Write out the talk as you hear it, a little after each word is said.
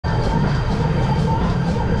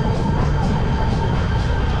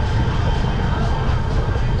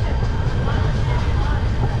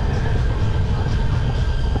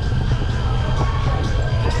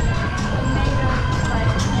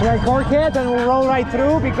Okay, cork it and we'll roll right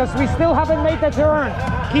through because we still haven't made the turn.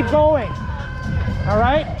 Keep going. All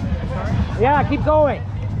right? Yeah, keep going.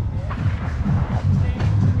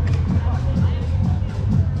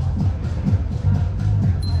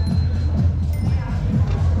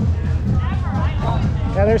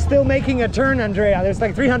 Yeah, they're still making a turn, Andrea. There's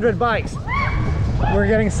like 300 bikes. We're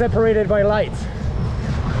getting separated by lights.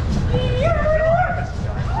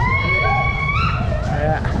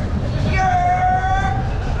 Yeah.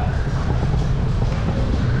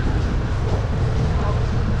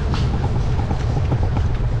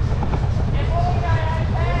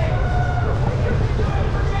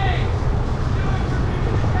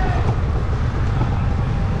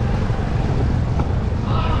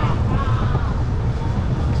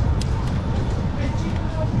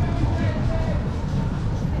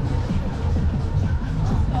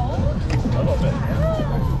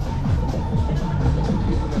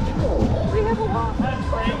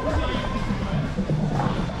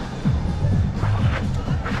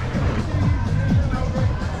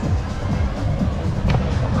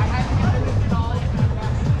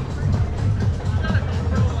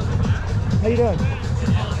 How you doing?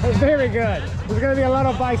 Very good. There's going to be a lot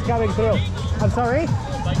of bikes coming through. I'm sorry?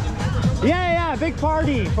 Yeah, big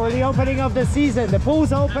party for the opening of the season. The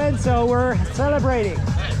pool's open, so we're celebrating.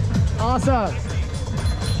 Awesome.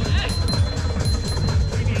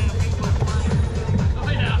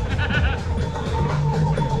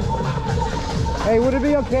 Hey, would it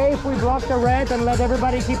be okay if we block the red and let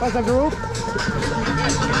everybody keep as a group?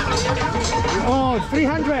 Oh, it's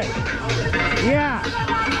 300. Yeah.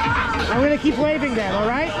 I'm gonna keep waving them, all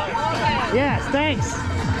right? Yes, thanks.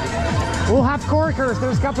 We'll have corkers.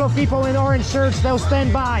 There's a couple of people in orange shirts. They'll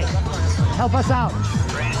stand by. Help us out.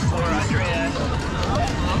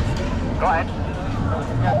 Go ahead.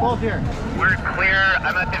 Yeah, both here. We're clear.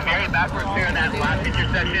 I'm at the very back. We're clear in that last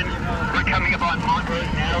intersection. We're coming up on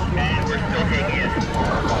Montrose now, and we're still taking it.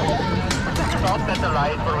 Stop at the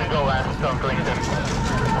light where we go west of Clinton.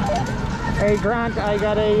 Hey Grant, I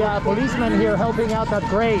got a policeman here helping out at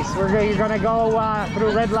Grace. You're gonna go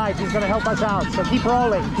through red lights. He's gonna help us out. So keep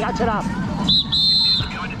rolling, catch it up.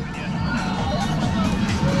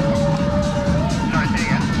 Sorry, say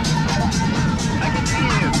again. I can see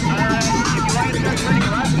you. If you want to start turning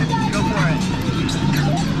left, go for it.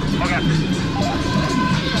 Okay.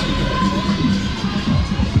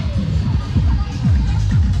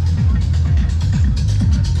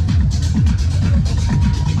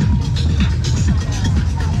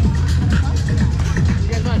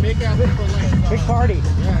 Big party.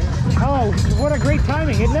 Yeah. Oh, what a great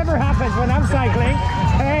timing. It never happens when I'm cycling.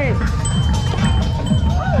 Hey.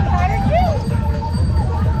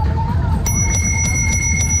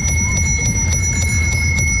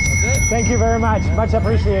 Thank you very much. Much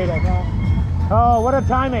appreciated. Oh, what a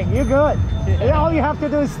timing. You're good. All you have to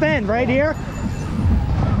do is stand right here.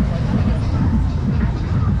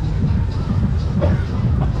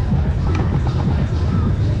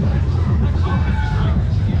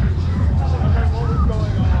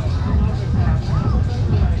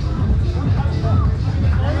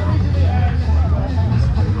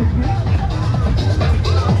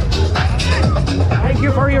 Thank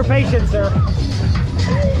you for your patience, sir.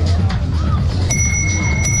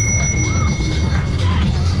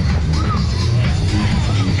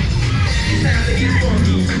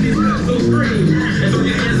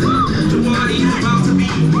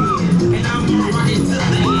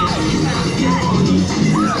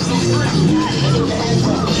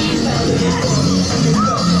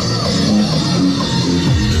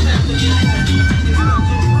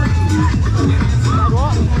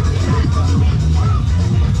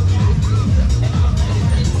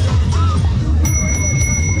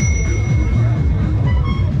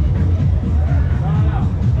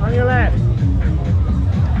 On your left.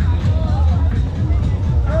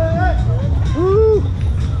 Woo!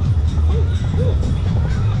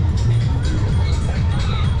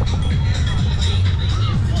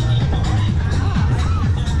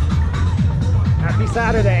 Happy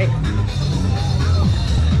Saturday.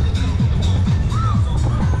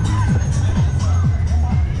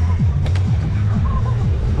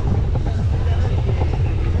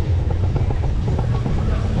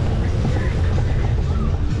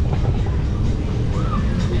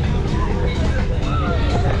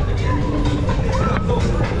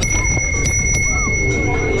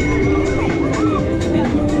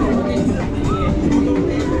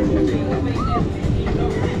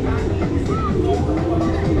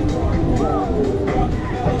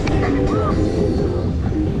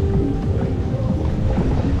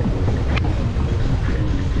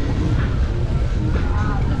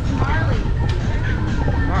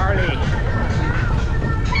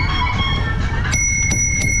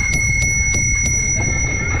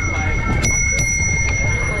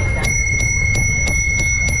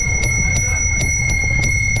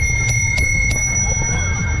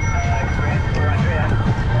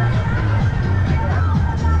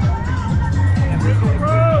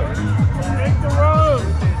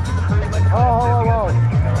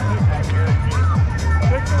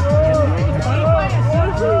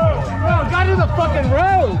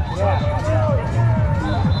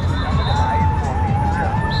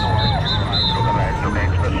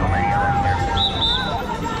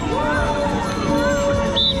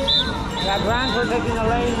 taking a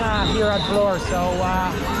lane here at floor, so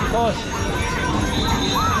push.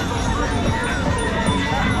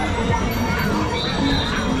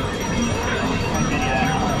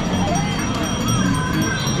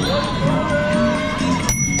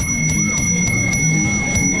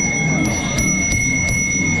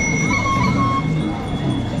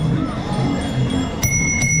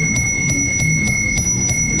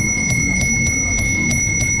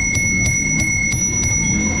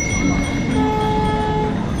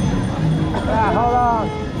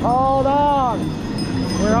 Hold on.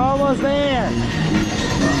 We're almost there.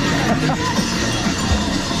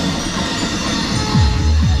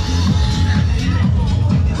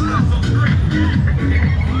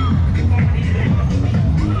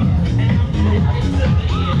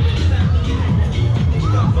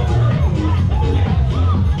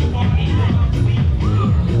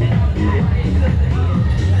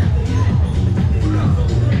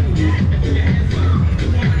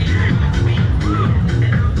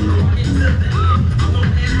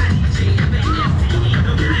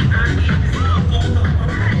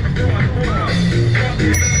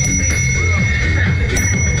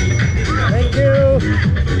 Thank you.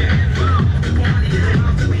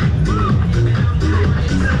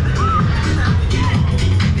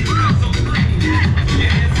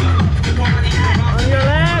 On your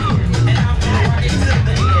left.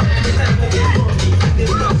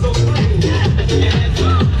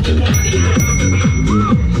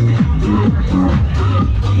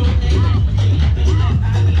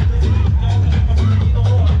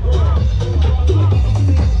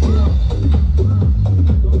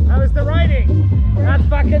 How is the riding? That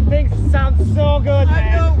fucking thing sounds so good, man.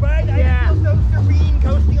 I know, right? Yeah. I feel so serene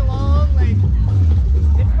coasting along. Like,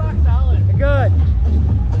 it's rock solid. Good.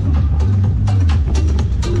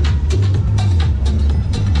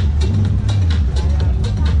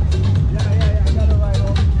 Yeah. I got it right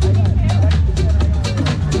home. I got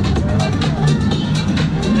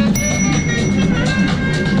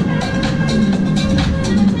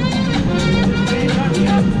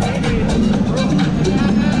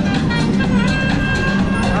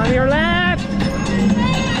On your left.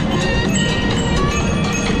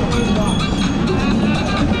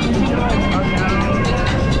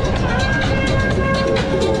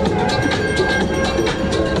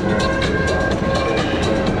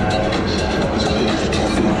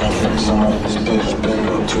 This bitch been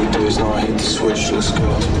up 2 days now, I hit the switch, let's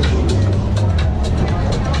go.